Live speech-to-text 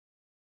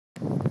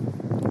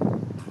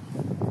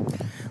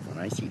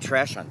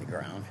trash on the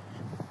ground,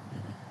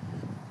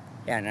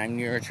 and I'm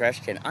near a trash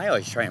can, I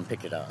always try and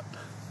pick it up.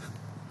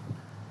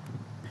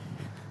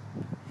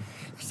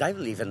 Because I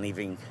believe in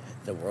leaving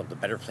the world a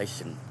better place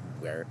than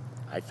where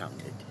I found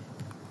it.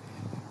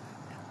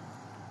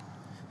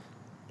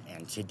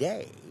 And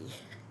today,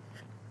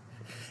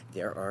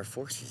 there are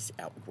forces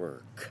at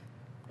work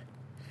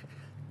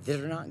that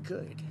are not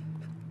good.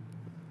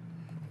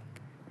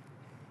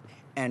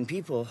 And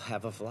people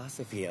have a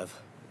philosophy of,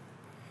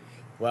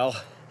 well,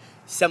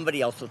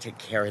 somebody else will take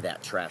care of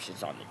that trash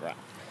that's on the ground.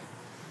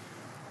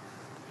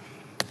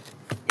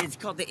 It's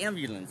called the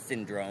ambulance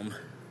syndrome.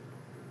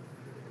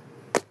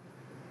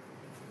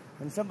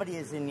 When somebody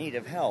is in need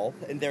of help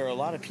and there are a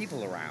lot of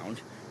people around,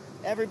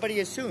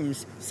 everybody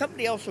assumes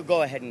somebody else will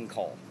go ahead and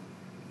call.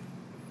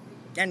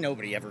 And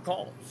nobody ever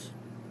calls.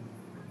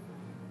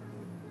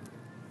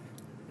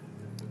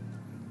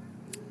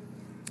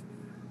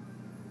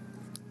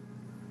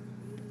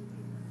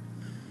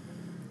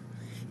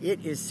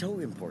 It is so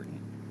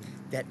important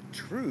that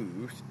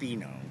truth be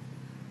known,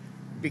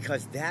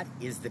 because that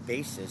is the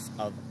basis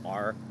of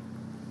our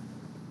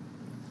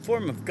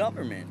form of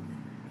government.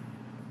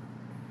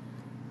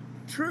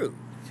 Truth.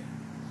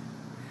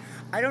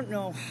 I don't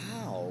know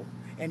how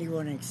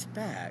anyone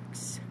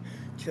expects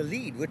to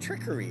lead with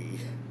trickery.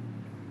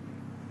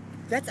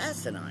 That's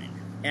asinine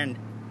and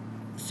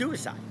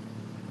suicide.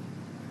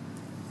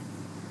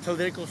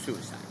 Political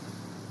suicide.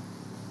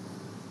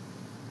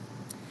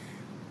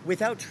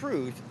 Without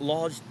truth,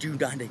 laws do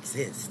not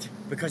exist,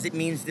 because it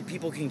means that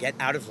people can get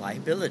out of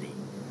liability.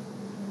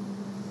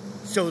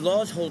 So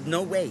laws hold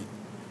no weight.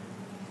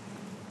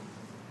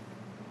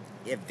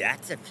 If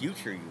that's a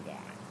future you want,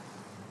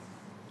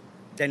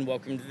 then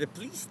welcome to the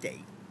police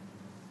state.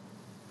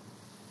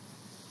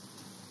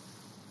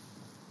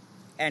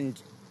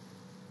 And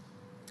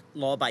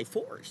law by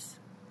force.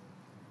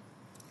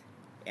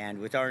 And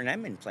with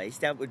R&M in place,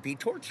 that would be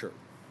torture,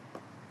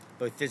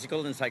 both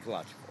physical and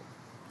psychological.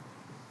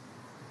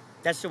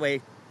 That's the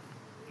way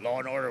law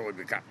and order would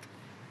be kept.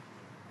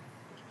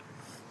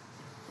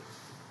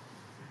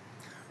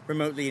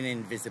 Remotely and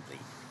invisibly.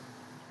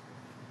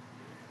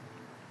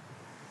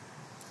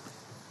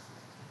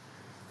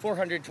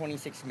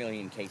 426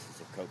 million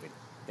cases of COVID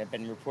that have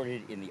been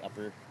reported in the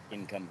upper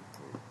income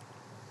group.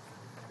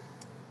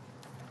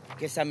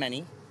 Guess how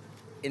many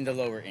in the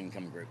lower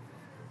income group?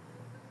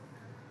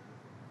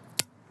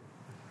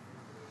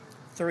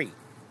 3.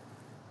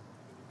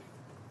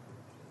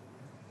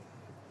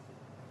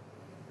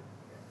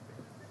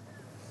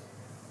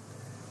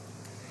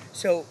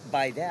 So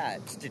by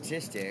that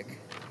statistic,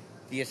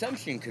 the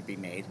assumption could be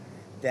made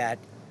that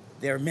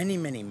there are many,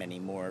 many, many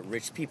more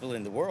rich people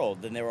in the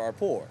world than there are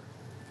poor.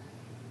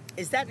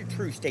 Is that a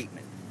true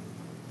statement?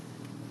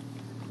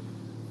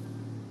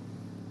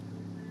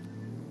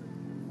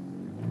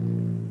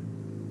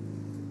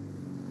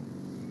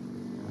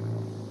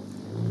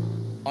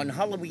 On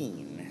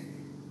Halloween,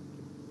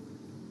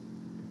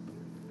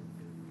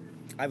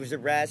 I was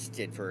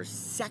arrested for a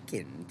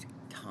second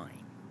time.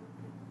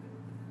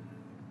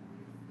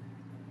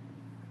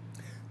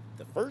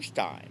 The first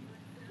time,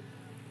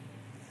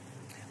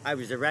 I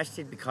was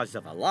arrested because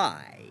of a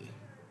lie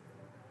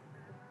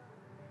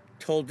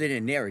told in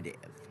a narrative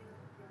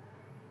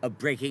of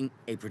breaking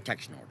a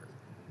protection order.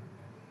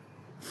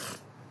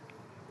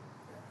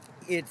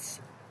 It's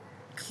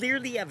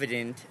clearly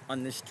evident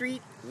on the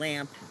street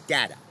lamp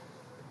data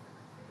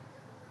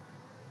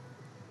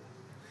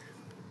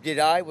that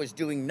I was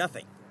doing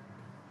nothing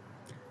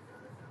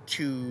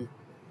to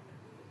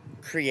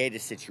create a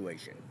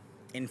situation.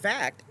 In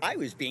fact, I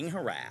was being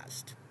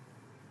harassed.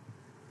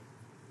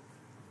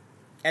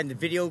 And the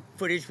video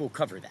footage will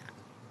cover that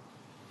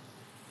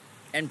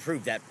and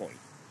prove that point.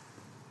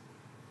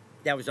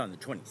 That was on the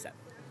 27th.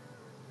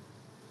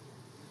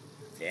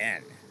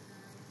 Then,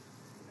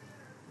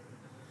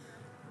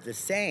 the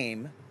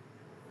same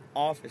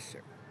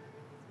officer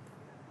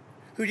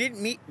who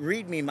didn't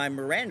read me my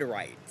Miranda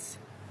rights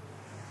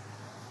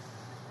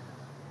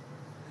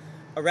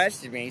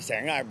arrested me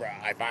saying I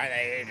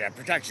violated a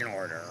protection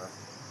order.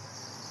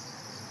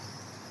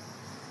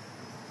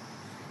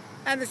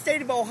 And the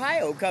state of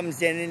Ohio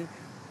comes in and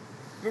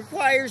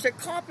requires a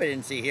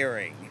competency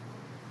hearing.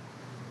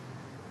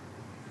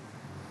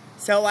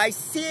 So I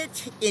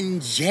sit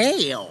in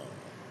jail.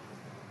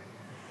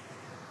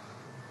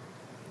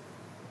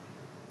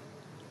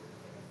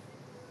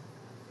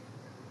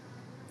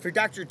 For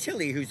Dr.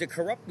 Tilley, who's a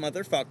corrupt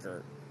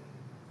motherfucker.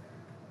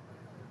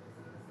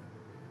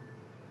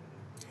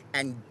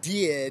 And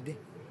did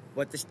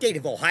what the state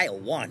of Ohio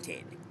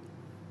wanted,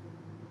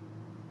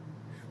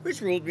 which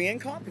ruled me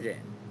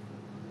incompetent.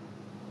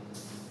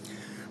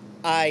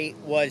 I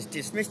was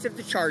dismissed of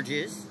the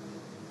charges.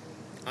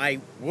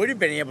 I would have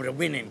been able to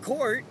win in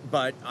court,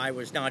 but I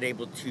was not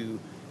able to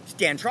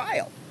stand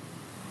trial.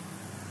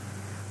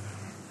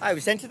 I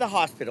was sent to the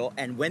hospital,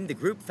 and when the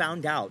group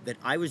found out that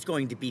I was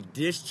going to be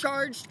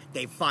discharged,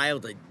 they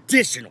filed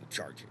additional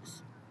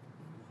charges.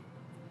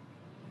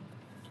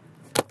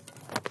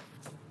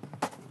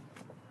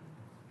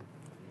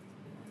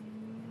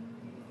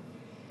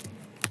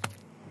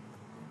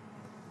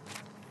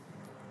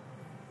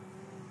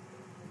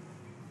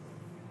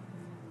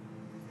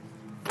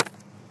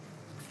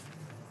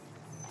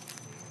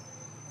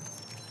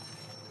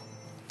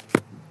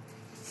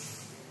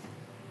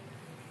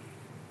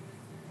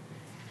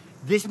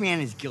 This man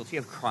is guilty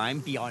of crime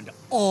beyond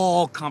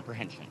all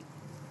comprehension.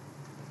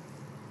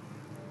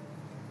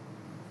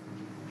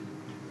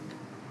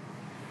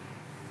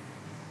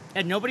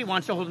 And nobody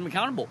wants to hold him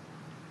accountable.